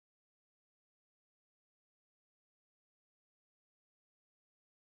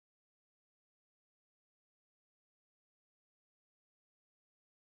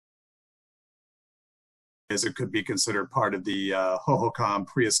as it could be considered part of the Hohokam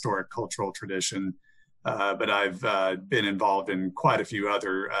prehistoric cultural tradition. But I've been involved in quite a few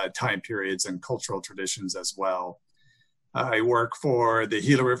other time periods and cultural traditions as well. I work for the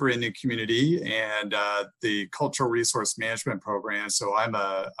Gila River Indian community and the Cultural Resource Management Program. So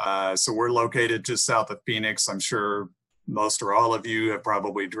so we're located just south of Phoenix. I'm sure most or all of you have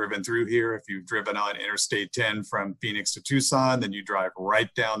probably driven through here. If you've driven on Interstate 10 from Phoenix to Tucson, then you drive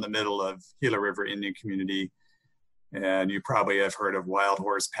right down the middle of Gila River Indian community. And you probably have heard of Wild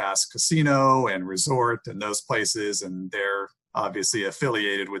Horse Pass Casino and Resort and those places. And they're obviously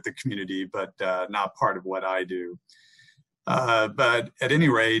affiliated with the community, but not part of what I do. But at any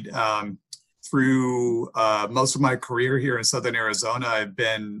rate, through most of my career here in Southern Arizona, I've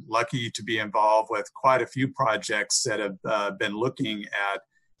been lucky to be involved with quite a few projects that have been looking at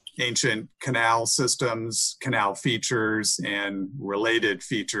ancient canal systems, canal features, and related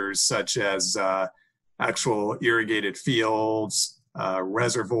features such as actual irrigated fields,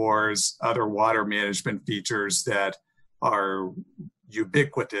 reservoirs, other water management features that are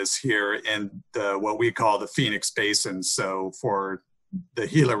ubiquitous here in what we call the Phoenix Basin. So for the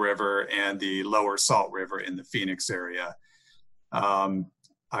Gila River and the lower Salt River in the Phoenix area.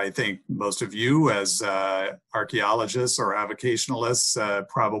 I think most of you as archaeologists or avocationalists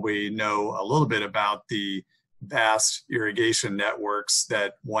probably know a little bit about the vast irrigation networks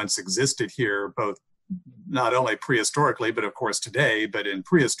that once existed here, both not only prehistorically, but of course today, but in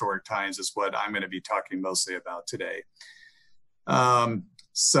prehistoric times is what I'm going to be talking mostly about today.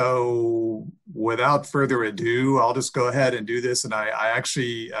 So without further ado, I'll just go ahead and do this. And I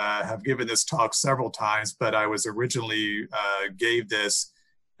actually have given this talk several times, but I was originally gave this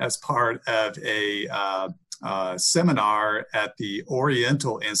as part of a seminar at the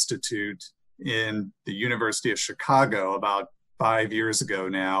Oriental Institute in the University of Chicago about 5 years ago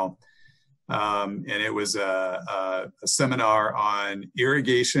now. And it was a seminar on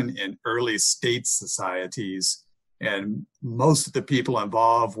irrigation in early state societies. And most of the people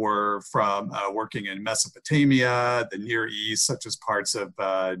involved were from working in Mesopotamia, the Near East, such as parts of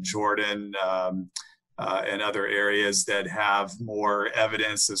Jordan and other areas that have more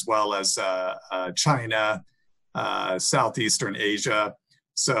evidence, as well as China, Southeastern Asia.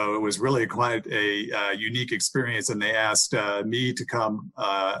 So it was really quite a unique experience, and they asked me to come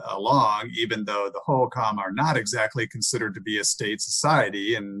along, even though the Hohokam are not exactly considered to be a state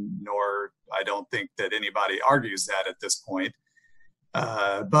society, and nor I don't think that anybody argues that at this point.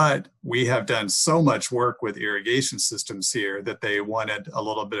 But we have done so much work with irrigation systems here that they wanted a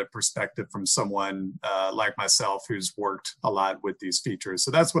little bit of perspective from someone like myself who's worked a lot with these features. So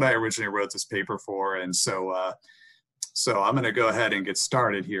that's what I originally wrote this paper for. And so I'm going to go ahead and get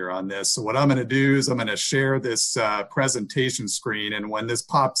started here on this. So what I'm going to do is I'm going to share this presentation screen. And when this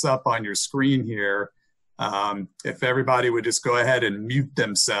pops up on your screen here, if everybody would just go ahead and mute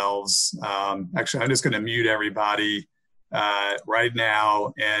themselves. Actually, I'm just going to mute everybody right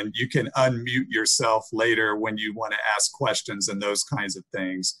now, and you can unmute yourself later when you want to ask questions and those kinds of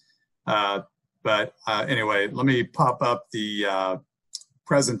things. But anyway, let me pop up the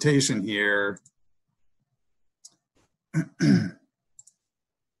presentation here.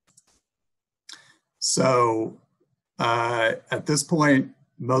 So at this point,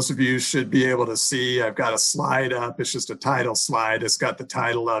 most of you should be able to see, I've got a slide up. It's just a title slide. It's got the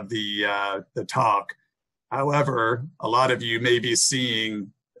title of the talk. However, a lot of you may be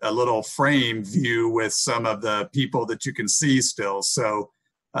seeing a little frame view with some of the people that you can see still. So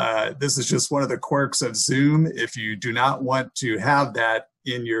this is just one of the quirks of Zoom. If you do not want to have that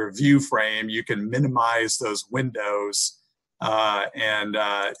in your view frame, you can minimize those windows and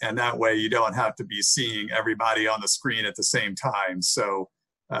that way you don't have to be seeing everybody on the screen at the same time. So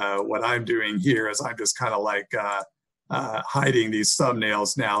what I'm doing here is I'm just kind of like hiding these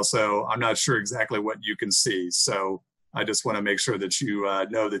thumbnails now, so I'm not sure exactly what you can see. So I just want to make sure that you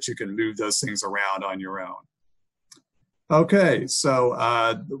know that you can move those things around on your own. Okay,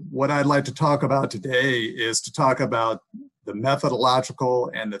 so what I'd like to talk about today is to talk about the methodological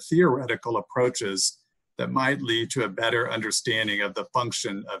and the theoretical approaches that might lead to a better understanding of the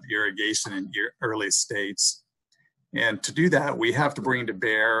function of irrigation in early states. And to do that, we have to bring to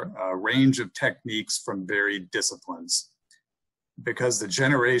bear a range of techniques from varied disciplines. Because the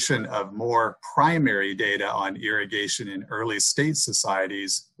generation of more primary data on irrigation in early state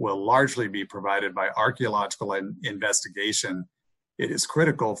societies will largely be provided by archaeological investigation, it is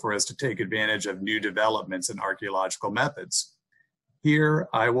critical for us to take advantage of new developments in archaeological methods. Here,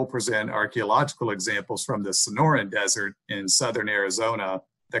 I will present archaeological examples from the Sonoran Desert in southern Arizona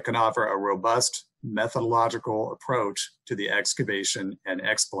that can offer a robust methodological approach to the excavation and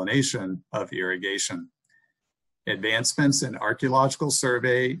explanation of irrigation. Advancements in archaeological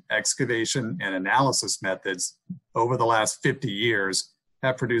survey, excavation, and analysis methods over the last 50 years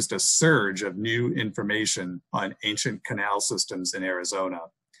have produced a surge of new information on ancient canal systems in Arizona.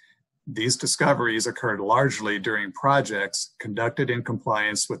 These discoveries occurred largely during projects conducted in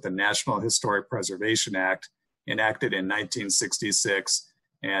compliance with the National Historic Preservation Act, enacted in 1966,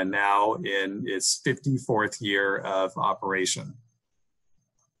 and now in its 54th year of operation.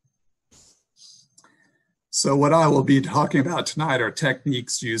 So what I will be talking about tonight are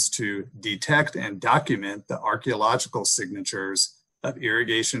techniques used to detect and document the archaeological signatures of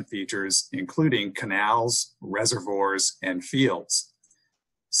irrigation features, including canals, reservoirs, and fields.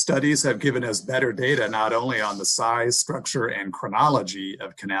 Studies have given us better data not only on the size, structure, and chronology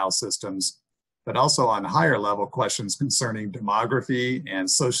of canal systems, but also on higher level questions concerning demography and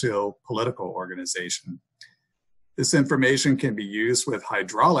socio-political organization. This information can be used with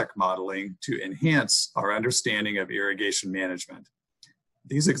hydraulic modeling to enhance our understanding of irrigation management.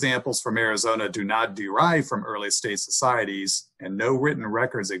 These examples from Arizona do not derive from early state societies, and no written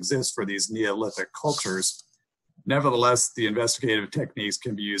records exist for these Neolithic cultures. Nevertheless, the investigative techniques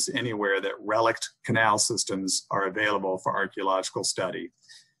can be used anywhere that relict canal systems are available for archaeological study.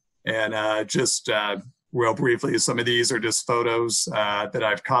 And real briefly, some of these are just photos that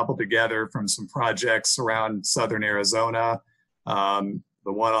I've cobbled together from some projects around southern Arizona.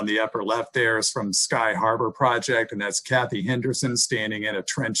 The one on the upper left there is from Sky Harbor Project, and that's Kathy Henderson standing in a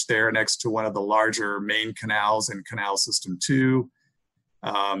trench there next to one of the larger main canals in Canal System 2.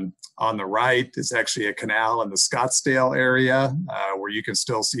 On the right is actually a canal in the Scottsdale area where you can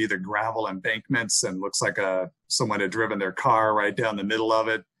still see the gravel embankments, and looks like someone had driven their car right down the middle of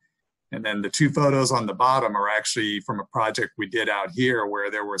it. And then the two photos on the bottom are actually from a project we did out here where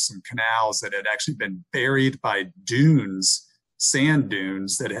there were some canals that had actually been buried by dunes, sand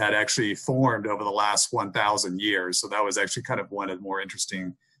dunes that had actually formed over the last 1,000 years. So that was actually kind of one of the more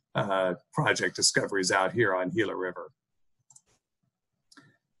interesting project discoveries out here on Gila River.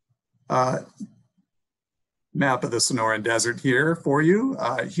 Map of the Sonoran Desert here for you.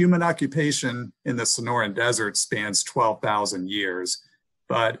 Human occupation in the Sonoran Desert spans 12,000 years,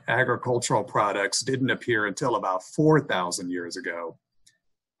 but agricultural products didn't appear until about 4,000 years ago.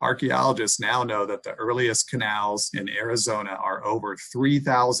 Archaeologists now know that the earliest canals in Arizona are over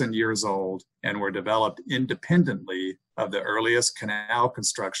 3,000 years old and were developed independently of the earliest canal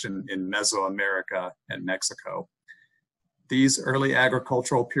construction in Mesoamerica and Mexico. These early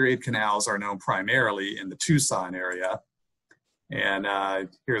agricultural period canals are known primarily in the Tucson area. And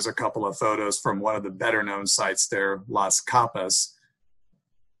here's a couple of photos from one of the better known sites there, Las Capas.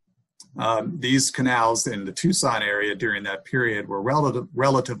 These canals in the Tucson area during that period were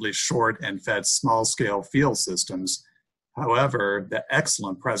relatively short and fed small-scale field systems. However, the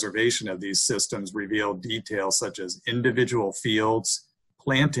excellent preservation of these systems revealed details such as individual fields,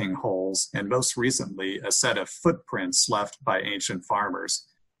 planting holes, and most recently, a set of footprints left by ancient farmers.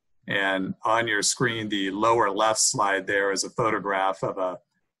 And on your screen, the lower left slide there is a photograph of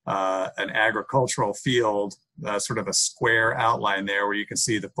an agricultural field, sort of a square outline there where you can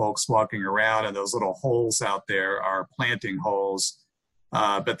see the folks walking around, and those little holes out there are planting holes.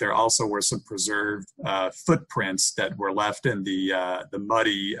 But there also were some preserved footprints that were left in the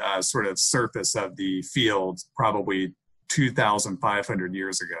muddy sort of surface of the field, probably 2,500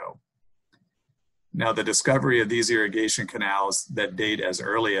 years ago. Now, the discovery of these irrigation canals that date as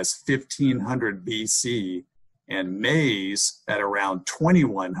early as 1500 BC and maize at around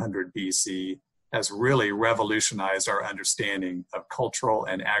 2100 BC has really revolutionized our understanding of cultural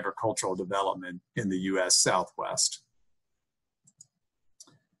and agricultural development in the US Southwest.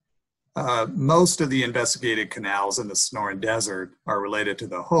 Most of the investigated canals in the Sonoran Desert are related to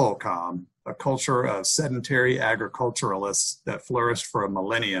the Hohokam, a culture of sedentary agriculturalists that flourished for a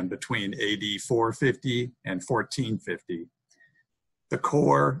millennium between AD 450 and 1450. The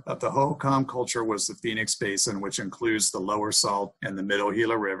core of the Hohokam culture was the Phoenix Basin, which includes the Lower Salt and the Middle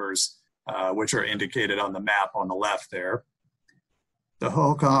Gila rivers, which are indicated on the map on the left there. The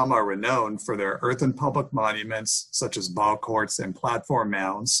Hohokam are renowned for their earthen public monuments, such as ball courts and platform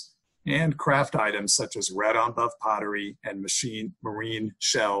mounds, and craft items such as red-on-buff pottery and marine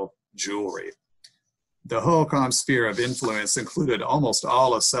shell jewelry. The Hohokam sphere of influence included almost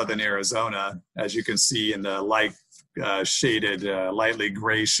all of southern Arizona, as you can see in the lightly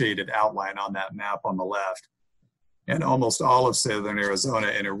gray shaded outline on that map on the left, and almost all of southern Arizona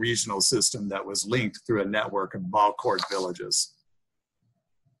in a regional system that was linked through a network of ball court villages.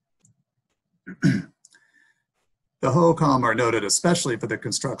 The Hohokam are noted especially for the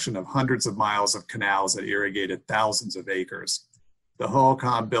construction of hundreds of miles of canals that irrigated thousands of acres. The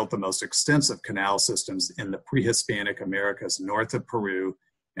Hohokam built the most extensive canal systems in the pre-Hispanic Americas north of Peru,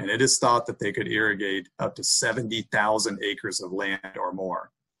 and it is thought that they could irrigate up to 70,000 acres of land or more.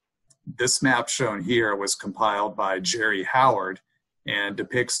 This map shown here was compiled by Jerry Howard and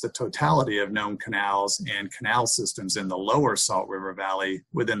depicts the totality of known canals and canal systems in the lower Salt River Valley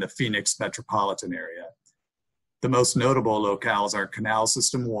within the Phoenix metropolitan area. The most notable locales are Canal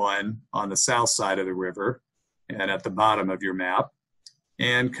System 1 on the south side of the river and at the bottom of your map,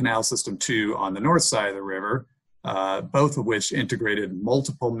 and Canal System 2 on the north side of the river, both of which integrated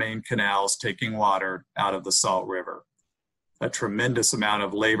multiple main canals taking water out of the Salt River. A tremendous amount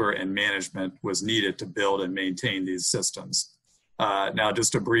of labor and management was needed to build and maintain these systems. Now,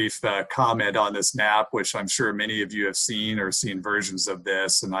 just a brief comment on this map, which I'm sure many of you have seen or seen versions of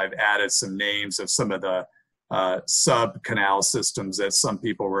this, and I've added some names of some of the sub-canal systems that some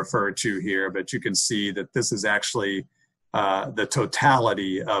people refer to here, but you can see that this is actually the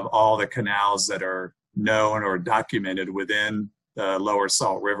totality of all the canals that are known or documented within the lower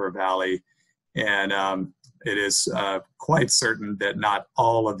Salt River Valley. And it is quite certain that not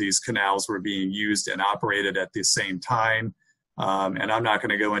all of these canals were being used and operated at the same time. And I'm not going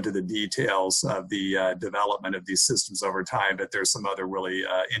to go into the details of the development of these systems over time, but there's some other really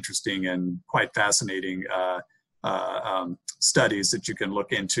interesting and quite fascinating studies that you can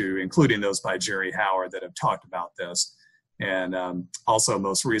look into, including those by Jerry Howard that have talked about this. And also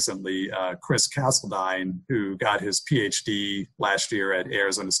most recently, Chris Castledine, who got his PhD last year at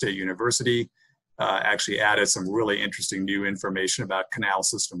Arizona State University, actually added some really interesting new information about Canal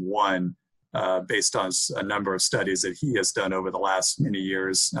System 1 based on a number of studies that he has done over the last many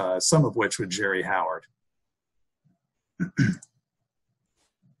years, some of which with Jerry Howard.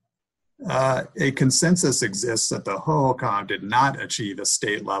 A consensus exists that the Hohokam did not achieve a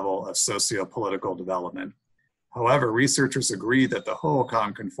state level of socio-political development. However, researchers agree that the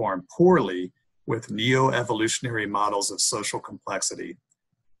Hohokam conform poorly with neo-evolutionary models of social complexity.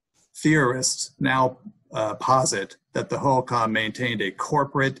 Theorists now posit that the Hohokam maintained a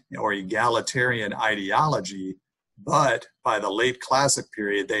corporate or egalitarian ideology, but by the late classic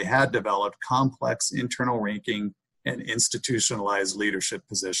period, they had developed complex internal ranking and institutionalized leadership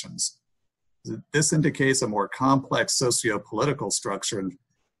positions. This indicates a more complex socio-political structure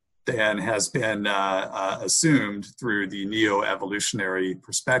than has been assumed through the neo-evolutionary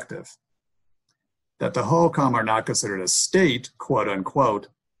perspective. That the Hohokam are not considered a state, quote unquote,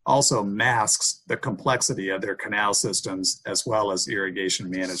 also masks the complexity of their canal systems as well as irrigation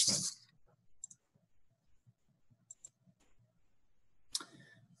management.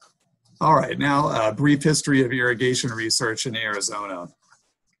 All right, now a brief history of irrigation research in Arizona.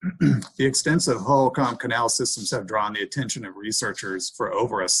 The extensive Hohokam canal systems have drawn the attention of researchers for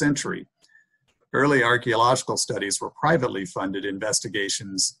over a century. Early archaeological studies were privately funded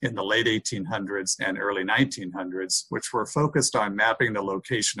investigations in the late 1800s and early 1900s, which were focused on mapping the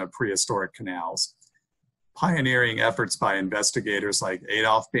location of prehistoric canals. Pioneering efforts by investigators like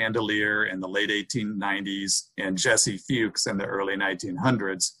Adolf Bandelier in the late 1890s and Jesse Fuchs in the early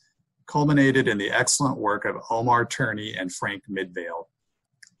 1900s culminated in the excellent work of Omar Turney and Frank Midvale.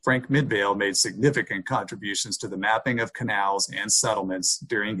 Frank Midvale made significant contributions to the mapping of canals and settlements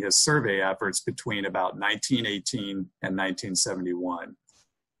during his survey efforts between about 1918 and 1971.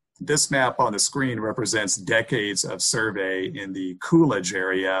 This map on the screen represents decades of survey in the Coolidge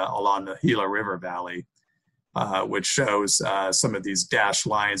area along the Gila River Valley, which shows some of these dashed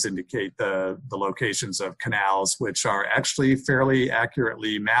lines indicate the locations of canals, which are actually fairly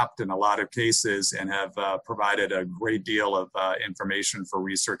accurately mapped in a lot of cases and have provided a great deal of information for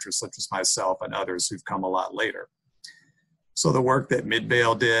researchers such as myself and others who've come a lot later. So the work that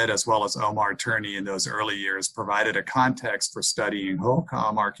Midvale did, as well as Omar Turney in those early years, provided a context for studying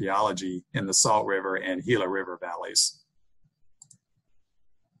Hohokam archaeology in the Salt River and Gila River valleys.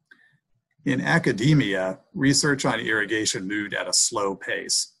 In academia, research on irrigation moved at a slow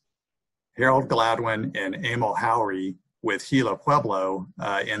pace. Harold Gladwin and Emil Howry with Gila Pueblo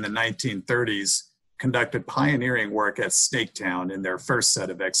in the 1930s conducted pioneering work at Snaketown in their first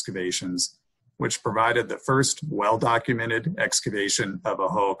set of excavations, which provided the first well-documented excavation of a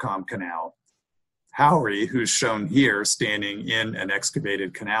Hohokam canal. Howry, who's shown here standing in an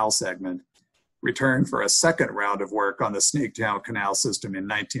excavated canal segment, returned for a second round of work on the Snaketown Canal system in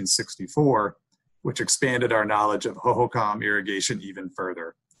 1964, which expanded our knowledge of Hohokam irrigation even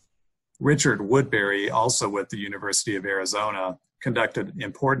further. Richard Woodbury, also with the University of Arizona, conducted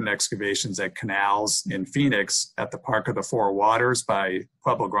important excavations at canals in Phoenix at the Park of the Four Waters by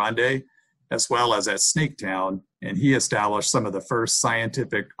Pueblo Grande, as well as at Snaketown, and he established some of the first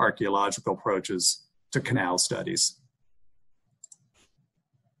scientific archaeological approaches to canal studies.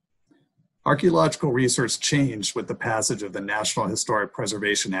 Archaeological research changed with the passage of the National Historic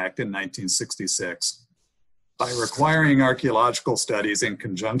Preservation Act in 1966. By requiring archaeological studies in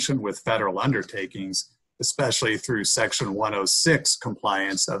conjunction with federal undertakings, especially through Section 106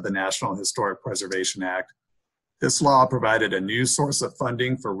 compliance of the National Historic Preservation Act, this law provided a new source of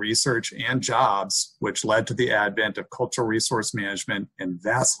funding for research and jobs, which led to the advent of cultural resource management and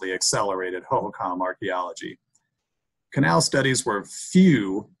vastly accelerated Hohokam archaeology. Canal studies were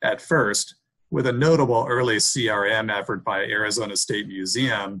few at first, with a notable early CRM effort by Arizona State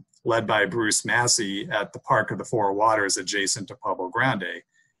Museum, led by Bruce Massey at the Park of the Four Waters adjacent to Pueblo Grande.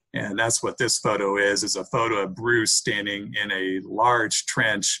 And that's what this photo is a photo of Bruce standing in a large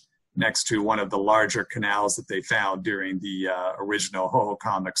trench next to one of the larger canals that they found during the original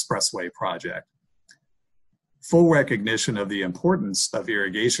Hohokam Expressway project. Full recognition of the importance of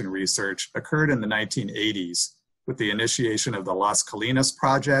irrigation research occurred in the 1980s with the initiation of the Las Colinas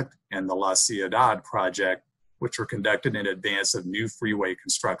project and the La Ciudad project, which were conducted in advance of new freeway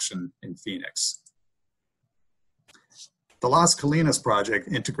construction in Phoenix. The Las Colinas project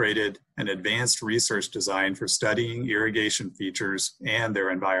integrated an advanced research design for studying irrigation features and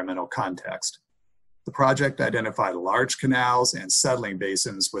their environmental context. The project identified large canals and settling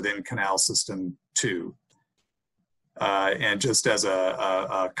basins within Canal System 2. And just as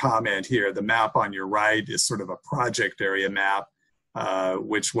a comment here, the map on your right is sort of a project area map,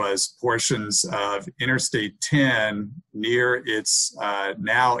 which was portions of Interstate 10 near its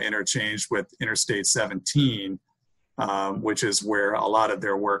now interchange with Interstate 17, which is where a lot of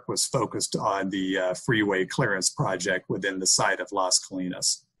their work was focused on the freeway clearance project within the site of Las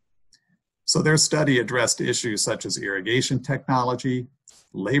Colinas. So their study addressed issues such as irrigation technology,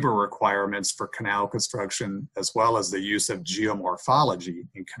 labor requirements for canal construction, as well as the use of geomorphology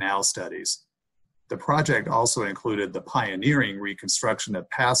in canal studies. The project also included the pioneering reconstruction of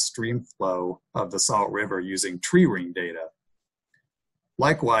past stream flow of the Salt River using tree ring data.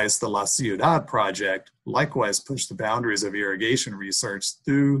 Likewise, the La Ciudad project likewise pushed the boundaries of irrigation research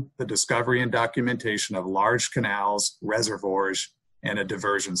through the discovery and documentation of large canals, reservoirs, and a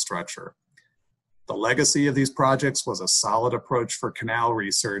diversion structure. The legacy of these projects was a solid approach for canal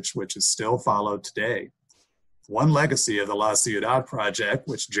research, which is still followed today. One legacy of the La Ciudad project,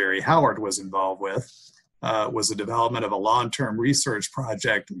 which Jerry Howard was involved with, was the development of a long-term research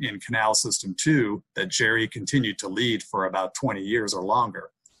project in Canal System 2 that Jerry continued to lead for about 20 years or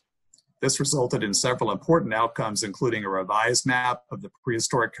longer. This resulted in several important outcomes, including a revised map of the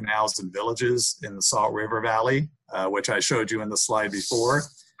prehistoric canals and villages in the Salt River Valley, which I showed you in the slide before,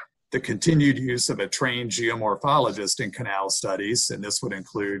 the continued use of a trained geomorphologist in canal studies, and this would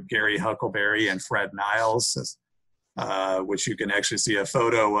include Gary Huckleberry and Fred Niles, which you can actually see a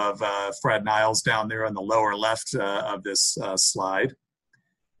photo of Fred Niles down there on the lower left of this slide.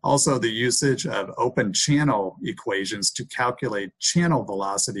 Also, the usage of open channel equations to calculate channel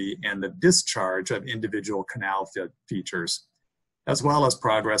velocity and the discharge of individual canal features, as well as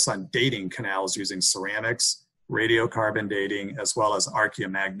progress on dating canals using ceramics, radiocarbon dating, as well as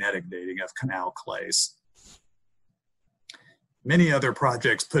archaeomagnetic dating of canal clays. Many other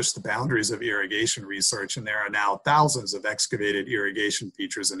projects push the boundaries of irrigation research, and there are now thousands of excavated irrigation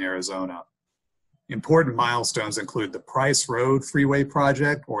features in Arizona. Important milestones include the Price Road Freeway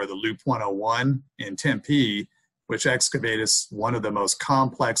Project, or the Loop 101 in Tempe, which excavates one of the most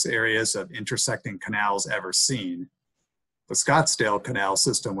complex areas of intersecting canals ever seen. The Scottsdale Canal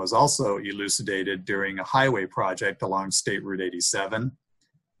System was also elucidated during a highway project along State Route 87.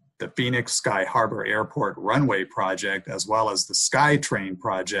 The Phoenix Sky Harbor Airport Runway Project, as well as the SkyTrain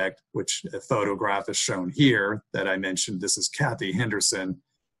Project, which a photograph is shown here that I mentioned. This is Kathy Henderson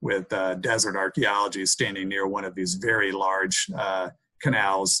with Desert Archaeology standing near one of these very large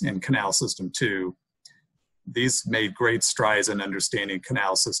canals in Canal System 2. These made great strides in understanding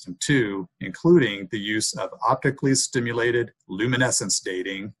Canal System 2, including the use of optically stimulated luminescence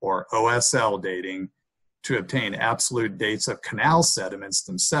dating, or OSL dating, to obtain absolute dates of canal sediments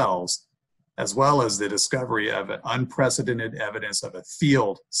themselves, as well as the discovery of an unprecedented evidence of a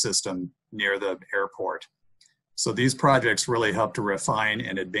field system near the airport. So these projects really help to refine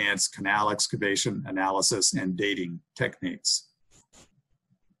and advance canal excavation analysis and dating techniques.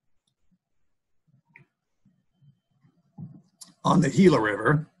 On the Gila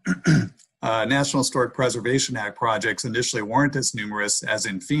River, National Historic Preservation Act projects initially weren't as numerous as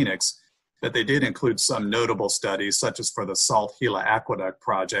in Phoenix, but they did include some notable studies, such as for the Salt Gila Aqueduct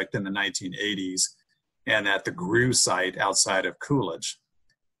project in the 1980s and at the GRU site outside of Coolidge.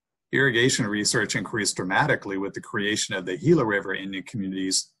 Irrigation research increased dramatically with the creation of the Gila River Indian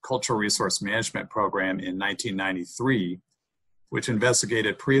Community's Cultural Resource Management Program in 1993. which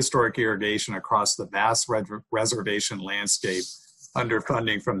investigated prehistoric irrigation across the vast reservation landscape under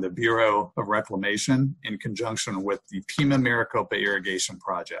funding from the Bureau of Reclamation in conjunction with the Pima Maricopa Irrigation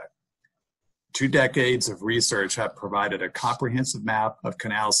Project. 2 decades of research have provided a comprehensive map of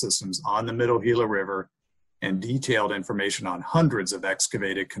canal systems on the Middle Gila River and detailed information on hundreds of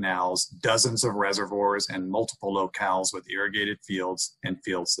excavated canals, dozens of reservoirs, and multiple locales with irrigated fields and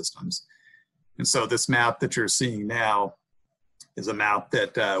field systems. And so this map that you're seeing now is a map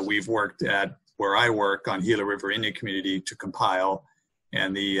that we've worked at where I work on Gila River Indian Community to compile.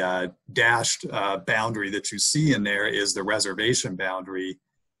 And the dashed boundary that you see in there is the reservation boundary.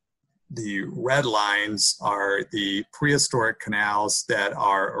 The red lines are the prehistoric canals that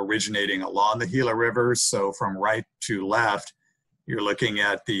are originating along the Gila River. So from right to left, you're looking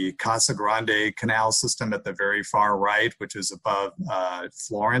at the Casa Grande Canal system at the very far right, which is above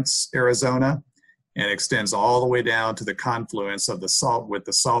Florence, Arizona, and extends all the way down to the confluence of the Salt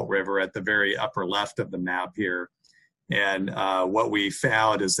River at the very upper left of the map here. And what we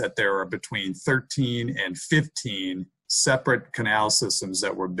found is that there are between 13 and 15 separate canal systems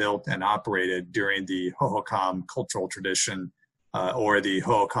that were built and operated during the Hohokam cultural tradition or the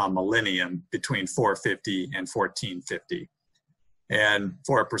Hohokam millennium between 450 and 1450. And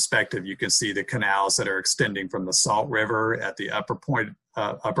for a perspective, you can see the canals that are extending from the Salt River at the upper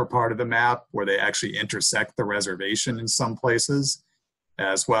part of the map, where they actually intersect the reservation in some places,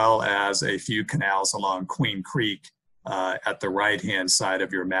 as well as a few canals along Queen Creek at the right-hand side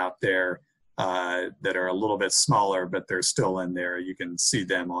of your map there that are a little bit smaller, but they're still in there. You can see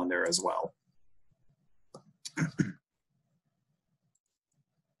them on there as well.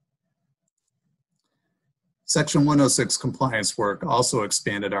 Section 106 compliance work also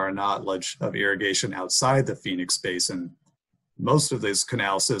expanded our knowledge of irrigation outside the Phoenix Basin. Most of these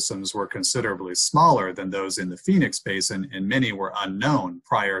canal systems were considerably smaller than those in the Phoenix Basin, and many were unknown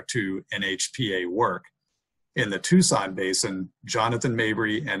prior to NHPA work. In the Tucson Basin, Jonathan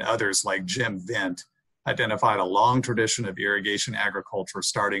Mabry and others like Jim Vint identified a long tradition of irrigation agriculture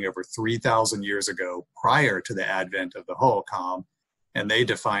starting over 3,000 years ago prior to the advent of the Hohokam, and they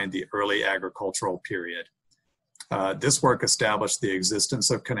defined the early agricultural period. This work established the existence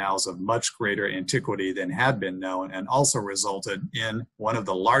of canals of much greater antiquity than had been known, and also resulted in one of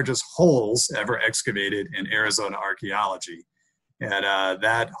the largest holes ever excavated in Arizona archaeology. And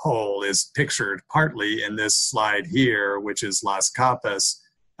that hole is pictured partly in this slide here, which is Las Capas,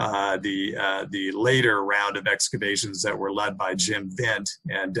 the later round of excavations that were led by Jim Vint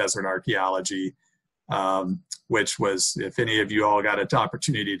and Desert Archaeology, which was, if any of you all got an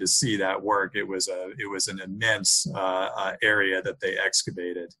opportunity to see that work, it was an immense area that they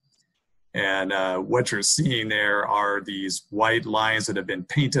excavated. And what you're seeing there are these white lines that have been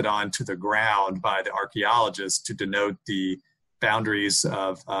painted onto the ground by the archaeologists to denote the boundaries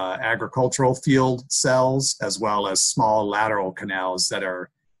of agricultural field cells, as well as small lateral canals that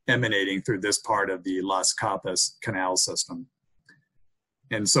are emanating through this part of the Las Capas canal system.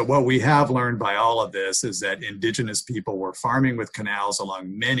 And so what we have learned by all of this is that indigenous people were farming with canals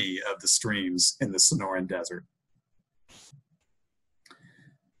along many of the streams in the Sonoran Desert.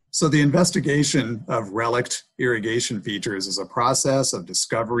 So the investigation of relict irrigation features is a process of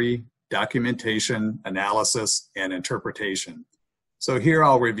discovery, documentation, analysis, and interpretation. So here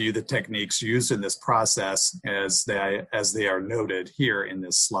I'll review the techniques used in this process as they are noted here in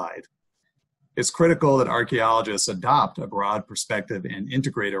this slide. It's critical that archaeologists adopt a broad perspective and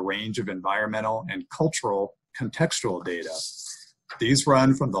integrate a range of environmental and cultural contextual data. These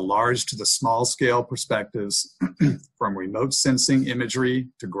run from the large to the small scale perspectives, from remote sensing imagery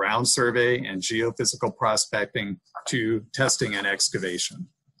to ground survey and geophysical prospecting to testing and excavation.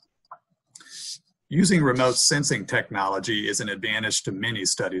 Using remote sensing technology is an advantage to many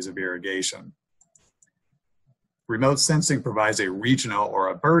studies of irrigation. Remote sensing provides a regional or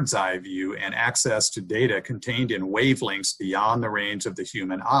a bird's eye view and access to data contained in wavelengths beyond the range of the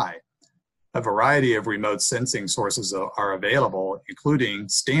human eye. A variety of remote sensing sources are available, including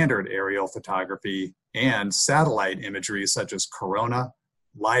standard aerial photography and satellite imagery such as Corona,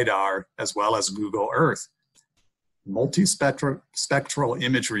 LiDAR, as well as Google Earth. Multispectral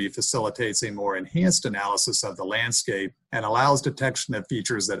imagery facilitates a more enhanced analysis of the landscape and allows detection of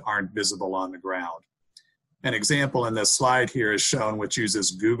features that aren't visible on the ground. An example in this slide here is shown, which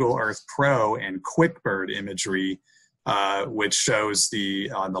uses Google Earth Pro and QuickBird imagery, which shows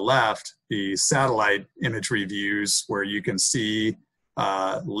on the left, the satellite imagery views where you can see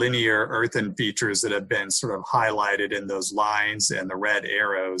linear earthen features that have been sort of highlighted in those lines and the red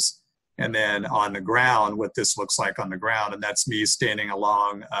arrows. And then on the ground, what this looks like on the ground, and that's me standing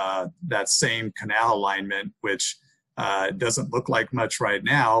along that same canal alignment, which It doesn't look like much right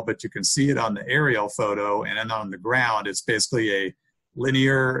now, but you can see it on the aerial photo, and then on the ground, it's basically a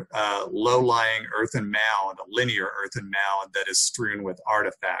linear, low-lying earthen mound, a linear earthen mound that is strewn with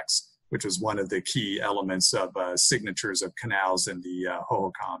artifacts, which is one of the key elements of signatures of canals in the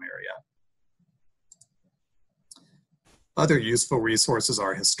Hohokam area. Other useful resources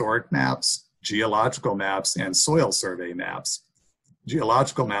are historic maps, geological maps, and soil survey maps.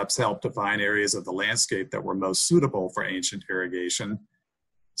 Geological maps help define areas of the landscape that were most suitable for ancient irrigation.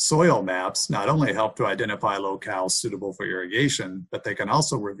 Soil maps not only help to identify locales suitable for irrigation, but they can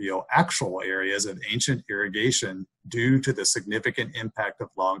also reveal actual areas of ancient irrigation due to the significant impact of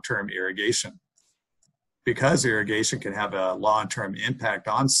long-term irrigation. Because irrigation can have a long-term impact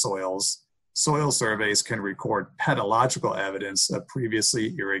on soils, soil surveys can record pedological evidence of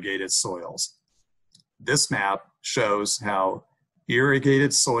previously irrigated soils. This map shows how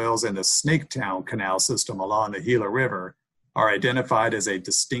irrigated soils in the Snaketown Canal system along the Gila River are identified as a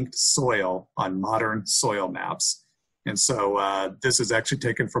distinct soil on modern soil maps. And so this is actually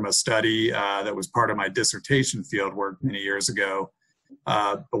taken from a study that was part of my dissertation fieldwork many years ago.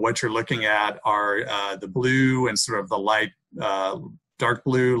 But what you're looking at are the blue and sort of the light, dark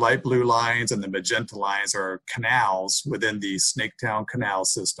blue, light blue lines, and the magenta lines are canals within the Snaketown Canal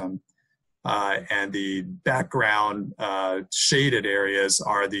system. And the background shaded areas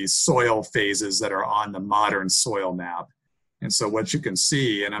are the soil phases that are on the modern soil map. And so what you can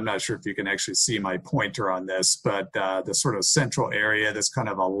see, and I'm not sure if you can actually see my pointer on this, but the sort of central area that's kind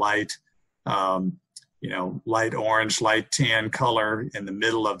of a light, light orange, light tan color in the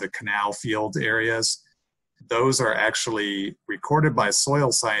middle of the canal field areas, those are actually recorded by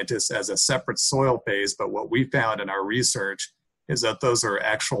soil scientists as a separate soil phase. But what we found in our research is that those are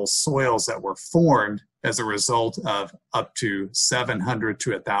actual soils that were formed as a result of up to 700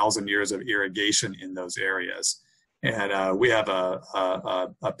 to 1,000 years of irrigation in those areas. And we have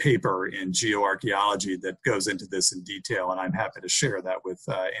a paper in geoarchaeology that goes into this in detail, and I'm happy to share that with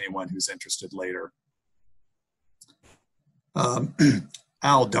anyone who's interested later.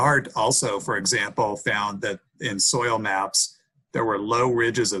 Al Dart also, for example, found that in soil maps, there were low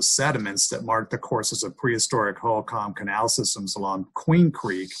ridges of sediments that marked the courses of prehistoric Hohokam canal systems along Queen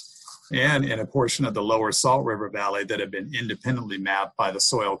Creek and in a portion of the lower Salt River Valley that had been independently mapped by the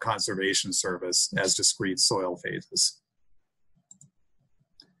Soil Conservation Service as discrete soil phases.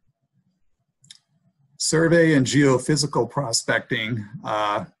 Survey and geophysical prospecting.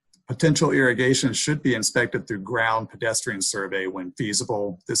 Potential irrigation should be inspected through ground pedestrian survey when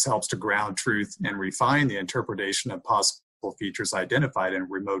feasible. This helps to ground truth and refine the interpretation of possible features identified in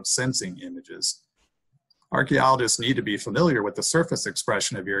remote sensing images. Archaeologists need to be familiar with the surface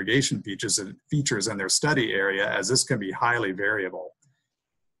expression of irrigation features in their study area, as this can be highly variable.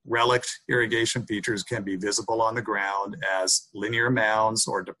 Relict irrigation features can be visible on the ground as linear mounds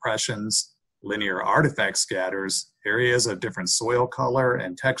or depressions, linear artifact scatters, areas of different soil color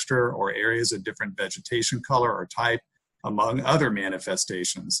and texture, or areas of different vegetation color or type, among other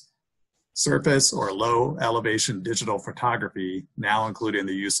manifestations. Surface or low elevation digital photography, now including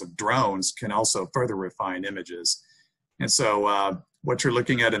the use of drones, can also further refine images. And so what you're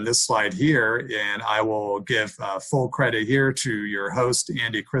looking at in this slide here, and I will give full credit here to your host,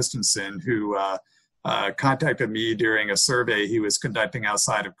 Andy Christensen, who contacted me during a survey he was conducting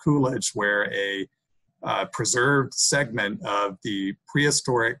outside of Coolidge, where a preserved segment of the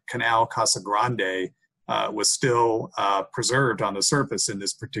prehistoric Canal Casa Grande was still preserved on the surface in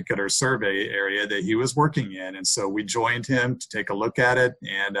this particular survey area that he was working in. And so we joined him to take a look at it.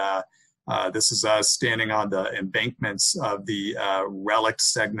 And this is us standing on the embankments of the relict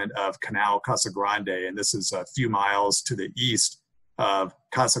segment of Canal Casa Grande. And this is a few miles to the east of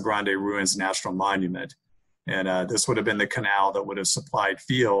Casa Grande Ruins National Monument. And this would have been the canal that would have supplied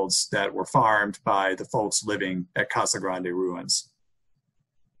fields that were farmed by the folks living at Casa Grande Ruins.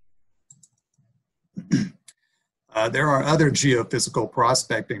 There are other geophysical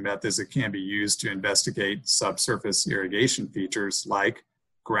prospecting methods that can be used to investigate subsurface irrigation features, like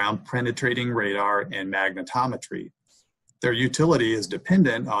ground penetrating radar and magnetometry. Their utility is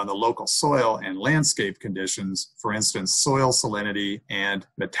dependent on the local soil and landscape conditions. For instance, soil salinity and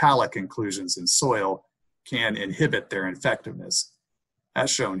metallic inclusions in soil can inhibit their effectiveness.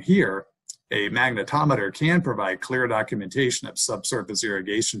 As shown here, a magnetometer can provide clear documentation of subsurface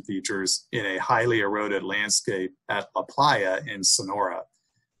irrigation features in a highly eroded landscape at La Playa in Sonora.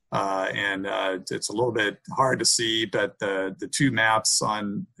 It's a little bit hard to see, but the two maps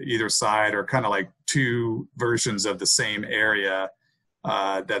on either side are kind of like two versions of the same area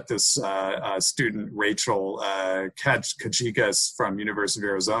that this student, Rachel Kajikas from University of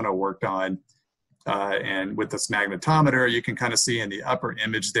Arizona, worked on. And with this magnetometer, you can kind of see in the upper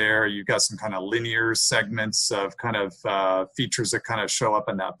image there, you've got some kind of linear segments of kind of features that kind of show up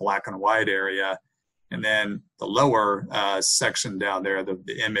in that black and white area. And then the lower section down there,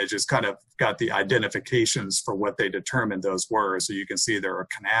 the image is kind of got the identifications for what they determined those were. So you can see there are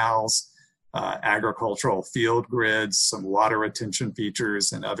canals, agricultural field grids, some water retention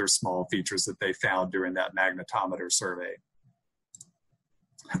features, and other small features that they found during that magnetometer survey.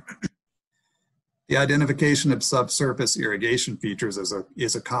 The identification of subsurface irrigation features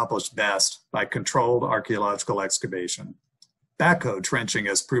is accomplished best by controlled archaeological excavation. Backhoe trenching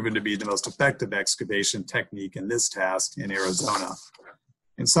has proven to be the most effective excavation technique in this task in Arizona.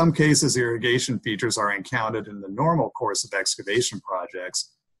 In some cases, irrigation features are encountered in the normal course of excavation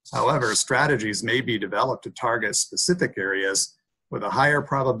projects. However, strategies may be developed to target specific areas with a higher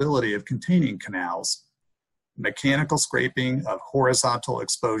probability of containing canals. Mechanical scraping of horizontal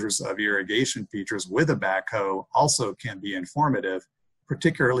exposures of irrigation features with a backhoe also can be informative,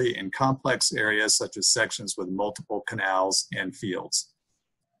 particularly in complex areas such as sections with multiple canals and fields.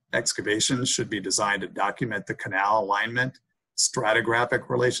 Excavations should be designed to document the canal alignment, stratigraphic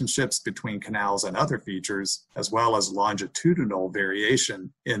relationships between canals and other features, as well as longitudinal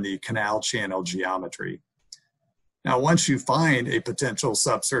variation in the canal channel geometry. Now, once you find a potential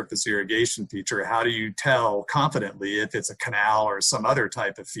subsurface irrigation feature, how do you tell confidently if it's a canal or some other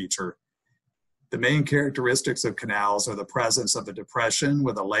type of feature? The main characteristics of canals are the presence of a depression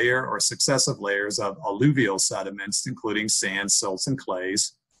with a layer or successive layers of alluvial sediments, including sand, silts, and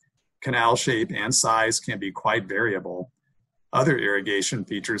clays. Canal shape and size can be quite variable. Other irrigation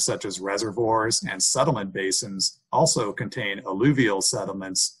features such as reservoirs and settlement basins also contain alluvial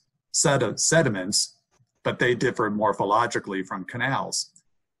sediments, but they differ morphologically from canals.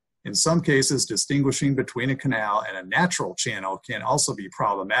 In some cases, distinguishing between a canal and a natural channel can also be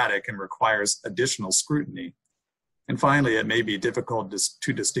problematic and requires additional scrutiny. And finally, it may be difficult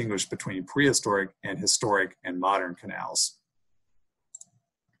to distinguish between prehistoric and historic and modern canals.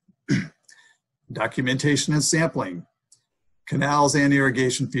 Documentation and sampling. Canals and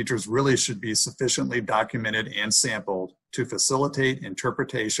irrigation features really should be sufficiently documented and sampled to facilitate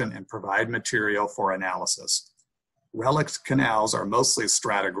interpretation and provide material for analysis. Relict canals are mostly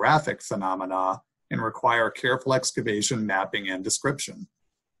stratigraphic phenomena and require careful excavation, mapping, and description.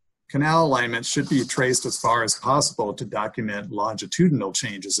 Canal alignment should be traced as far as possible to document longitudinal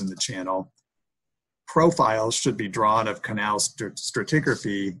changes in the channel. Profiles should be drawn of canal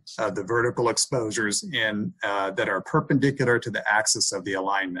stratigraphy, the vertical exposures that are perpendicular to the axis of the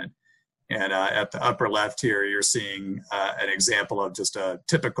alignment. And at the upper left here, you're seeing an example of just a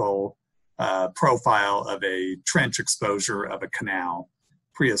typical profile of a trench exposure of a canal,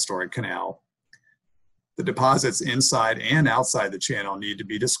 prehistoric canal. The deposits inside and outside the channel need to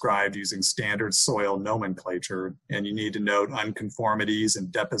be described using standard soil nomenclature, and you need to note unconformities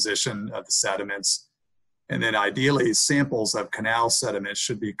and deposition of the sediments. And then ideally, samples of canal sediment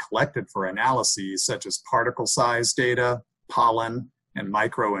should be collected for analyses such as particle size data, pollen, and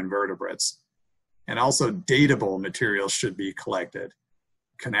microinvertebrates. And also datable materials should be collected.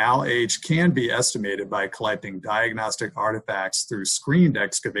 Canal age can be estimated by collecting diagnostic artifacts through screened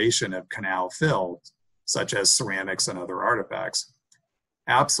excavation of canal fill, such as ceramics and other artifacts.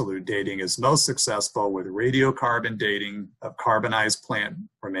 Absolute dating is most successful with radiocarbon dating of carbonized plant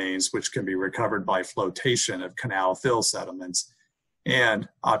remains, which can be recovered by flotation of canal fill sediments, and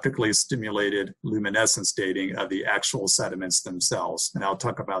optically stimulated luminescence dating of the actual sediments themselves. And I'll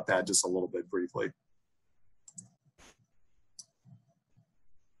talk about that just a little bit briefly.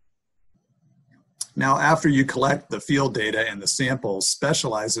 Now, after you collect the field data and the samples,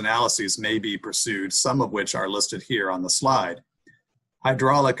 specialized analyses may be pursued, some of which are listed here on the slide.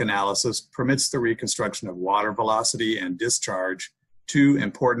 Hydraulic analysis permits the reconstruction of water velocity and discharge, two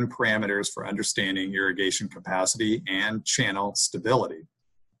important parameters for understanding irrigation capacity and channel stability.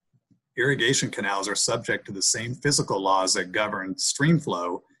 Irrigation canals are subject to the same physical laws that govern stream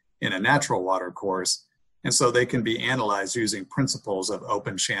flow in a natural water course, and so they can be analyzed using principles of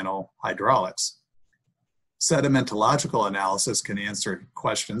open channel hydraulics. Sedimentological analysis can answer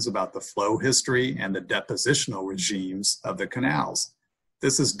questions about the flow history and the depositional regimes of the canals.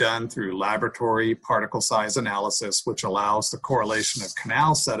 This is done through laboratory particle size analysis, which allows the correlation of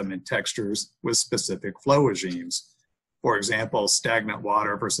canal sediment textures with specific flow regimes. For example, stagnant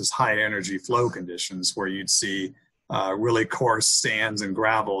water versus high energy flow conditions, where you'd see really coarse sands and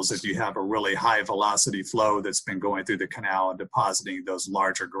gravels if you have a really high velocity flow that's been going through the canal and depositing those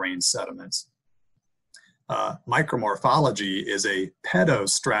larger grain sediments. Micromorphology is a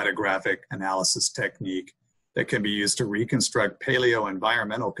pedostratigraphic analysis technique that can be used to reconstruct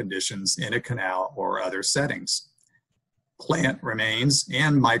paleo-environmental conditions in a canal or other settings. Plant remains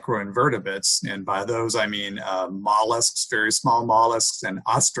and microinvertebrates, and by those I mean mollusks, very small mollusks, and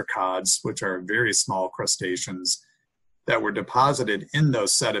ostracods, which are very small crustaceans, that were deposited in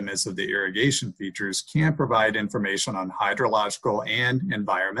those sediments of the irrigation features can provide information on hydrological and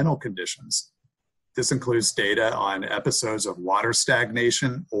environmental conditions. This includes data on episodes of water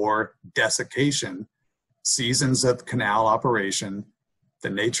stagnation or desiccation, seasons of canal operation, the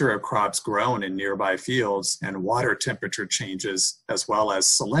nature of crops grown in nearby fields, and water temperature changes, as well as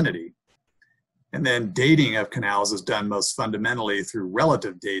salinity. And then dating of canals is done most fundamentally through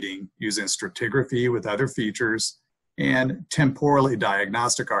relative dating using stratigraphy with other features and temporally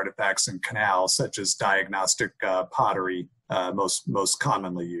diagnostic artifacts in canals, such as diagnostic pottery, most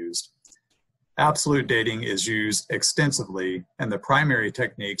commonly used. Absolute dating is used extensively, and the primary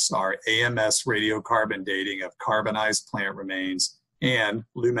techniques are AMS radiocarbon dating of carbonized plant remains and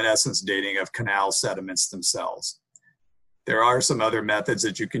luminescence dating of canal sediments themselves. There are some other methods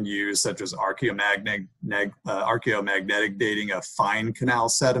that you can use, such as archaeomagnetic dating of fine canal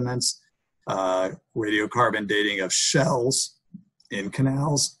sediments, radiocarbon dating of shells in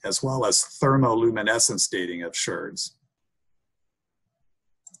canals, as well as thermoluminescence dating of sherds.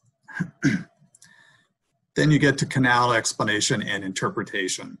 Then you get to canal explanation and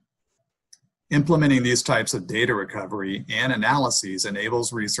interpretation. Implementing these types of data recovery and analyses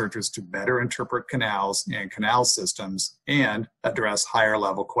enables researchers to better interpret canals and canal systems and address higher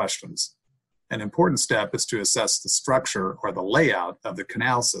level questions. An important step is to assess the structure or the layout of the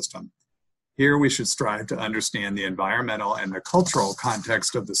canal system. Here we should strive to understand the environmental and the cultural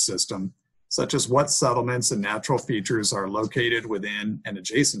context of the system, such as what settlements and natural features are located within and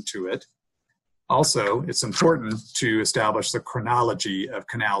adjacent to it. Also, it's important to establish the chronology of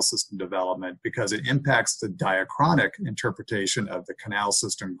canal system development because it impacts the diachronic interpretation of the canal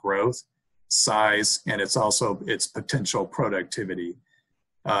system growth, size, and it's also its potential productivity.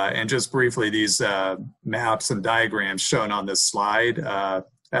 And just briefly, these maps and diagrams shown on this slide,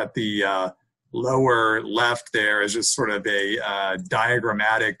 at the lower left there is just sort of a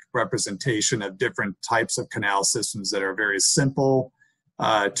diagrammatic representation of different types of canal systems that are very simple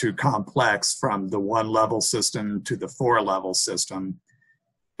to complex, from the 1-level system to the 4-level system.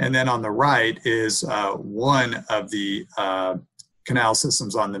 And then on the right is one of the canal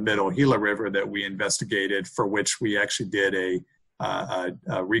systems on the Middle Gila River that we investigated, for which we actually did a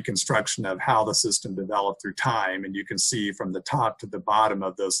reconstruction of how the system developed through time. And you can see from the top to the bottom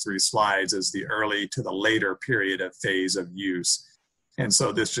of those 3 slides is the early to the later period of phase of use. And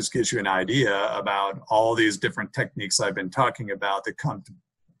so this just gives you an idea about all these different techniques I've been talking about that come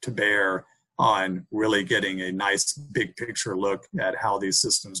to bear on really getting a nice big picture look at how these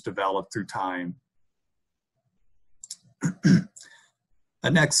systems develop through time. A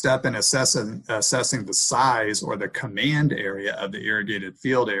next step in assessing the size or the command area of the irrigated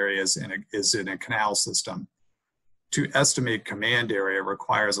field areas is in a canal system. To estimate command area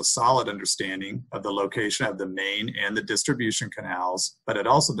requires a solid understanding of the location of the main and the distribution canals, but it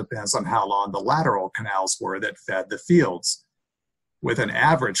also depends on how long the lateral canals were that fed the fields. With an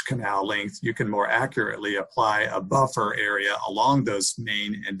average canal length, you can more accurately apply a buffer area along those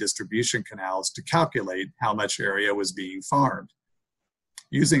main and distribution canals to calculate how much area was being farmed.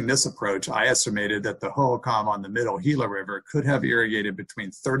 Using this approach, I estimated that the Hohokam on the Middle Gila River could have irrigated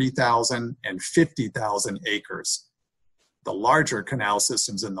between 30,000 and 50,000 acres. The larger canal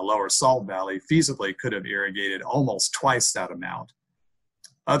systems in the lower Salt Valley feasibly could have irrigated almost twice that amount.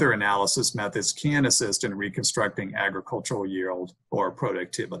 Other analysis methods can assist in reconstructing agricultural yield or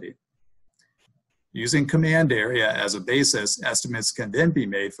productivity. Using command area as a basis, estimates can then be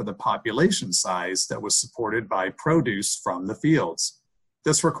made for the population size that was supported by produce from the fields.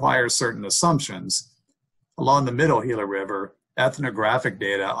 This requires certain assumptions. Along the Middle Gila River, ethnographic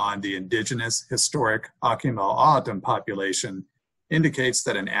data on the indigenous historic Akimel-O'odham population indicates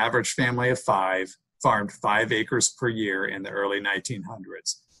that an average family of 5 farmed 5 acres per year in the early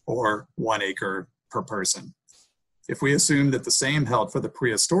 1900s, or 1 acre per person. If we assume that the same held for the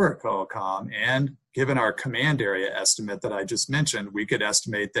prehistoric Hohokam, and given our command area estimate that I just mentioned, we could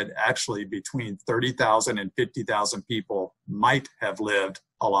estimate that actually between 30,000 and 50,000 people might have lived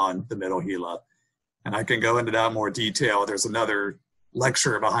along the Middle Gila. And I can go into that in more detail. There's another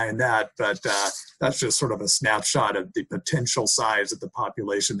lecture behind that, but that's just sort of a snapshot of the potential size of the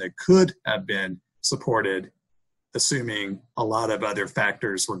population that could have been supported, assuming a lot of other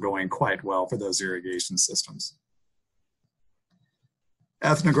factors were going quite well for those irrigation systems.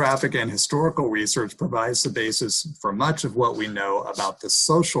 Ethnographic and historical research provides the basis for much of what we know about the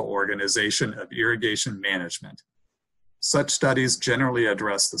social organization of irrigation management. Such studies generally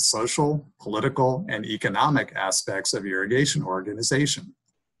address the social, political, and economic aspects of irrigation organization.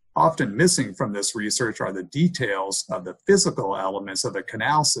 Often missing from this research are the details of the physical elements of a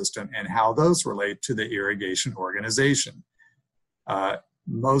canal system and how those relate to the irrigation organization.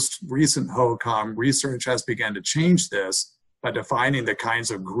 Most recent HOCOM research has begun to change this by defining the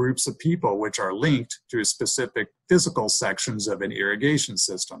kinds of groups of people which are linked to specific physical sections of an irrigation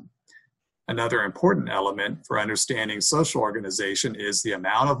system. Another important element for understanding social organization is the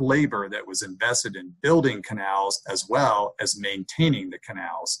amount of labor that was invested in building canals as well as maintaining the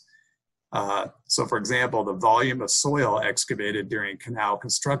canals. So for example, the volume of soil excavated during canal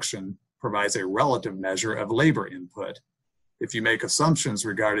construction provides a relative measure of labor input. If you make assumptions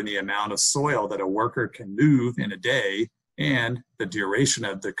regarding the amount of soil that a worker can move in a day and the duration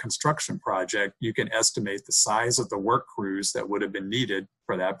of the construction project, you can estimate the size of the work crews that would have been needed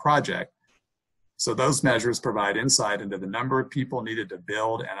for that project. So those measures provide insight into the number of people needed to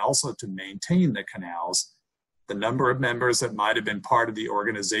build and also to maintain the canals, the number of members that might have been part of the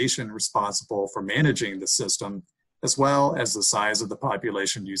organization responsible for managing the system, as well as the size of the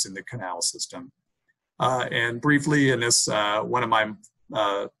population using the canal system. And briefly, in this, one of my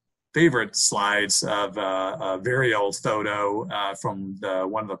favorite slides of a very old photo from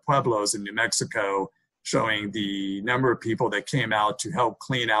one of the pueblos in New Mexico, showing the number of people that came out to help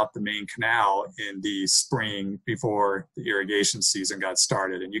clean out the main canal in the spring before the irrigation season got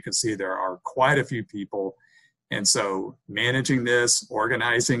started. And you can see there are quite a few people. And so managing this,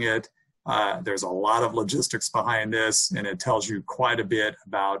 organizing it, there's a lot of logistics behind this, and it tells you quite a bit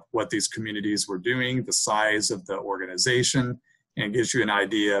about what these communities were doing, the size of the organization, and gives you an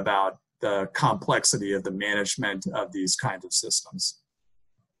idea about the complexity of the management of these kinds of systems.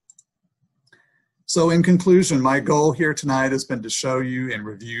 So in conclusion, my goal here tonight has been to show you and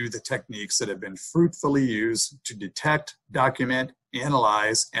review the techniques that have been fruitfully used to detect, document,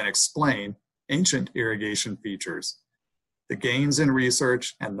 analyze, and explain ancient irrigation features. The gains in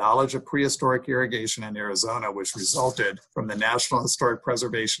research and knowledge of prehistoric irrigation in Arizona, which resulted from the National Historic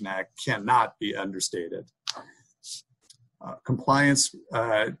Preservation Act, cannot be understated.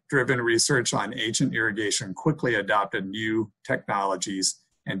 Compliance-driven research on ancient irrigation quickly adopted new technologies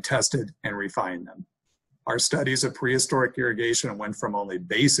and tested and refined them. Our studies of prehistoric irrigation went from only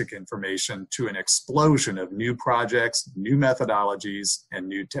basic information to an explosion of new projects, new methodologies, and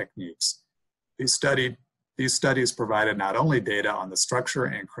new techniques. These studies provided not only data on the structure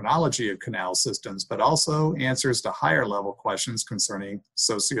and chronology of canal systems, but also answers to higher level questions concerning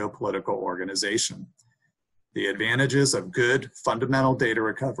socio-political organization. The advantages of good fundamental data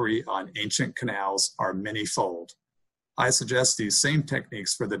recovery on ancient canals are many-fold. I suggest these same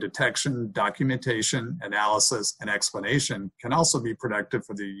techniques for the detection, documentation, analysis, and explanation can also be productive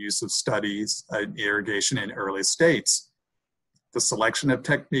for the use of studies in irrigation in early states. The selection of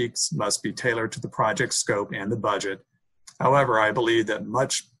techniques must be tailored to the project scope and the budget. However, I believe that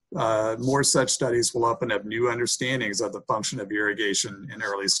much more such studies will open up new understandings of the function of irrigation in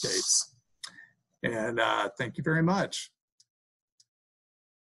early states. And thank you very much.